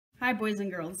Hi, boys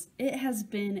and girls. It has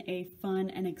been a fun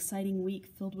and exciting week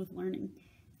filled with learning.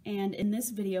 And in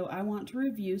this video, I want to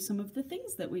review some of the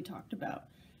things that we talked about.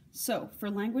 So for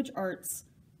language arts,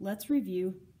 let's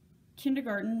review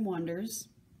Kindergarten Wonders,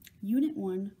 Unit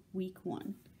 1, Week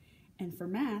 1. And for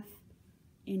math,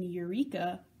 in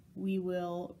Eureka, we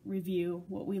will review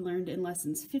what we learned in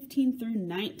lessons 15 through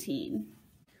 19.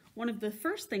 One of the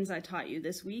first things I taught you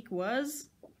this week was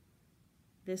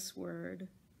this word.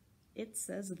 It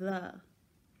says the.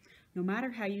 No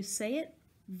matter how you say it,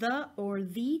 the or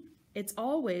the, it's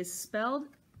always spelled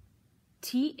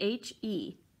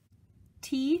T-H-E.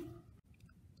 T-H-E.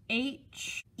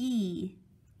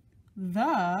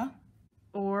 The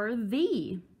or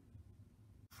the.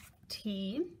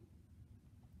 T-H-E.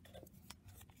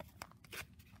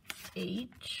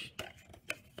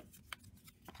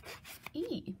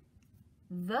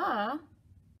 The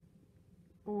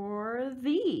or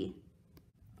the.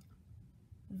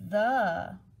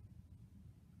 The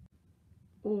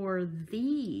or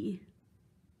the.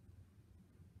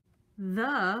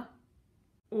 The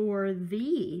or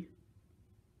the.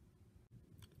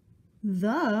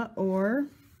 The or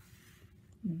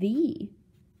the.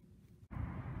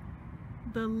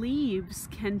 The leaves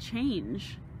can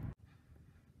change.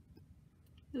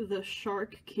 The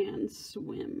shark can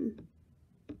swim.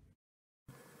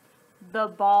 The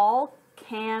ball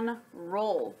can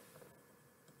roll.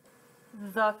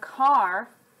 The car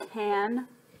can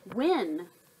win.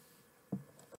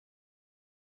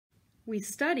 We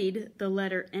studied the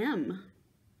letter M.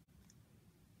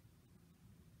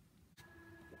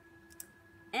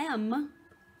 M,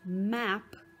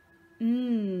 map,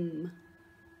 M.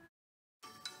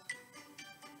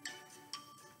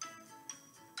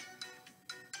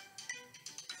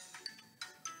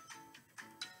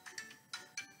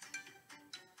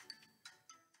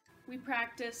 We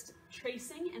practiced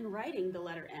tracing and writing the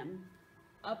letter M,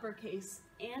 uppercase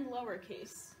and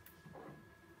lowercase.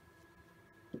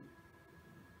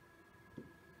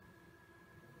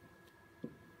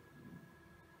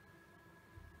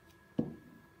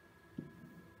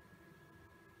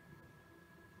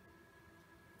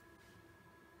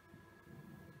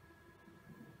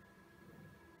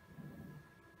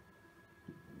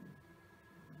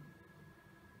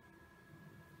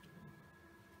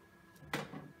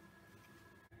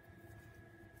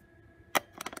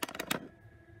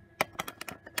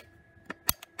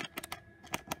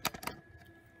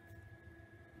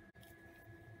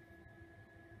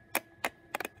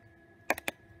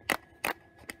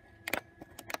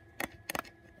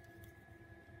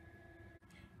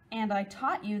 And I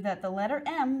taught you that the letter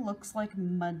M looks like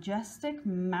majestic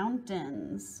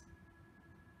mountains.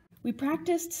 We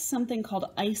practiced something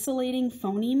called isolating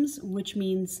phonemes, which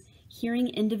means hearing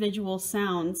individual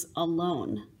sounds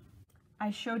alone.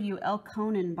 I showed you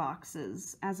Elkonin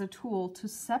boxes as a tool to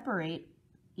separate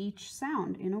each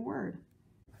sound in a word.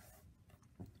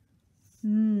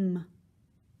 M,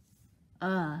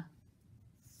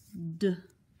 d,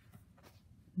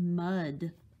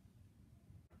 mud.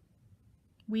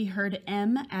 We heard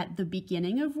M at the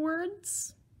beginning of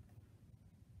words.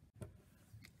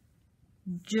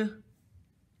 J,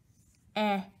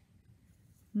 m,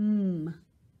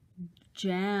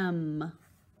 jam.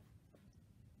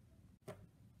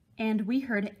 And we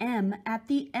heard M at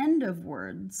the end of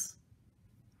words.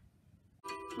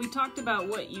 We talked about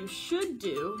what you should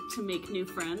do to make new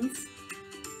friends.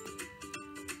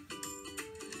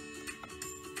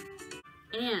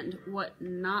 And what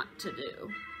not to do.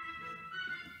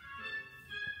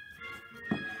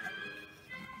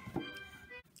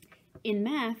 In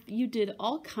math, you did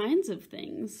all kinds of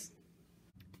things.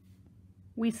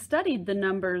 We studied the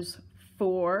numbers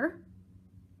 4,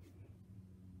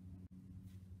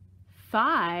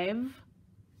 5,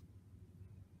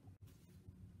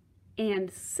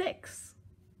 and 6.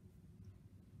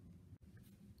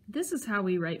 This is how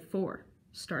we write 4.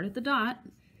 Start at the dot.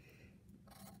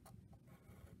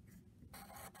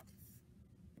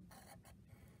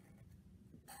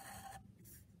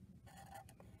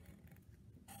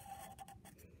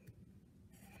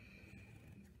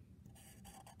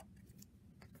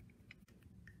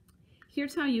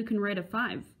 Here's how you can write a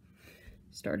 5.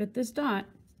 Start at this dot,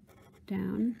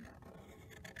 down,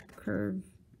 curve,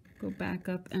 go back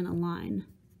up and a line.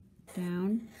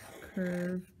 Down,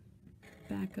 curve,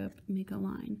 back up, make a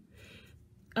line.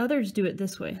 Others do it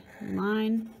this way.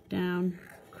 Line, down,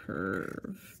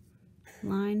 curve.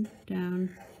 Line, down,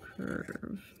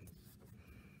 curve.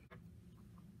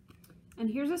 And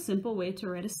here's a simple way to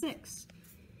write a 6.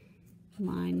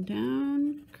 Line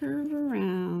down, curve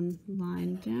around,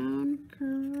 line down,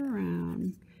 curve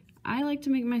around. I like to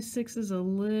make my 6s a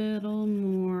little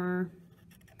more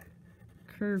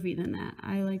curvy than that.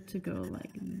 I like to go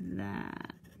like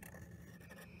that.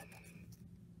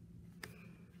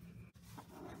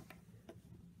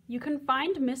 You can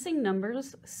find missing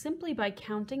numbers simply by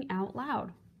counting out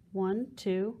loud. 1,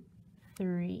 2,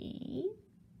 3,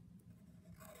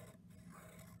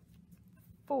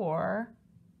 4,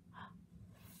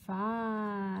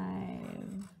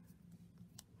 5,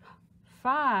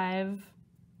 5,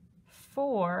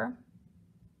 4,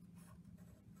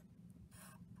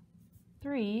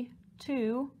 3,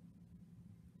 2,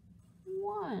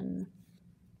 1.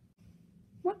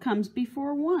 What comes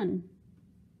before 1?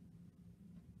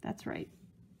 That's right.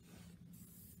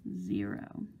 0.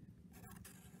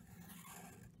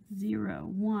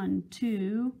 0, 1,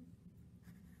 2,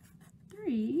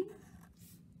 3,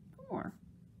 4,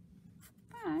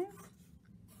 5,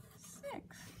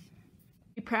 6.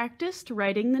 We practiced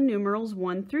writing the numerals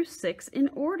 1 through 6 in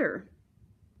order.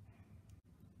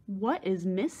 What is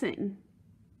missing?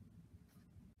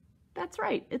 That's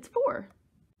right, it's 4.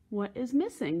 What is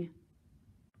missing?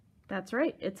 That's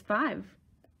right, it's 5.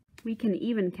 We can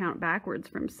even count backwards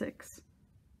from 6.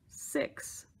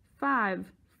 6,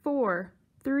 5, 4,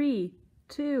 3,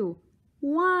 2,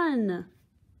 1.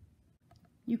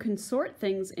 You can sort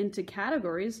things into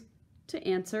categories to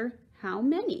answer how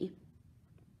many.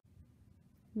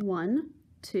 1,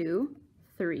 2,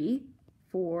 3,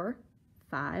 4,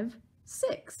 5,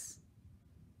 6.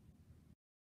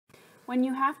 When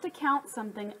you have to count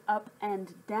something up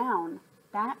and down,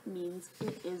 that means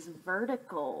it is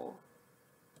vertical.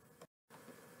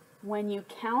 When you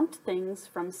count things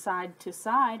from side to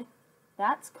side,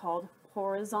 that's called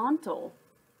horizontal.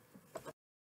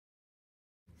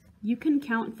 You can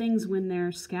count things when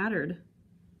they're scattered.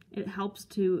 It helps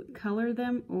to color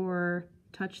them or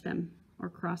touch them or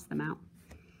cross them out.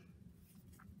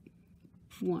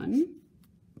 1,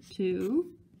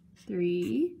 2,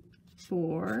 3,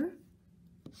 4,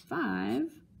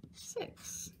 5,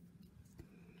 6.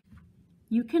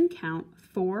 You can count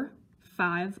 4,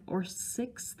 5, or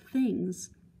 6 things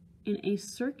in a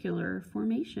circular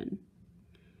formation.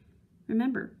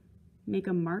 Remember, make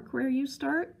a mark where you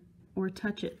start or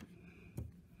touch it.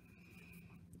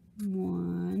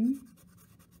 1,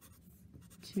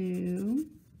 2,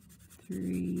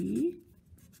 3,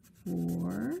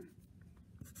 4,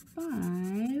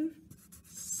 5,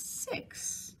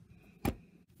 6.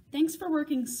 Thanks for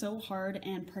working so hard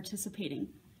and participating.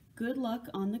 Good luck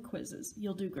on the quizzes.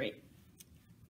 You'll do great.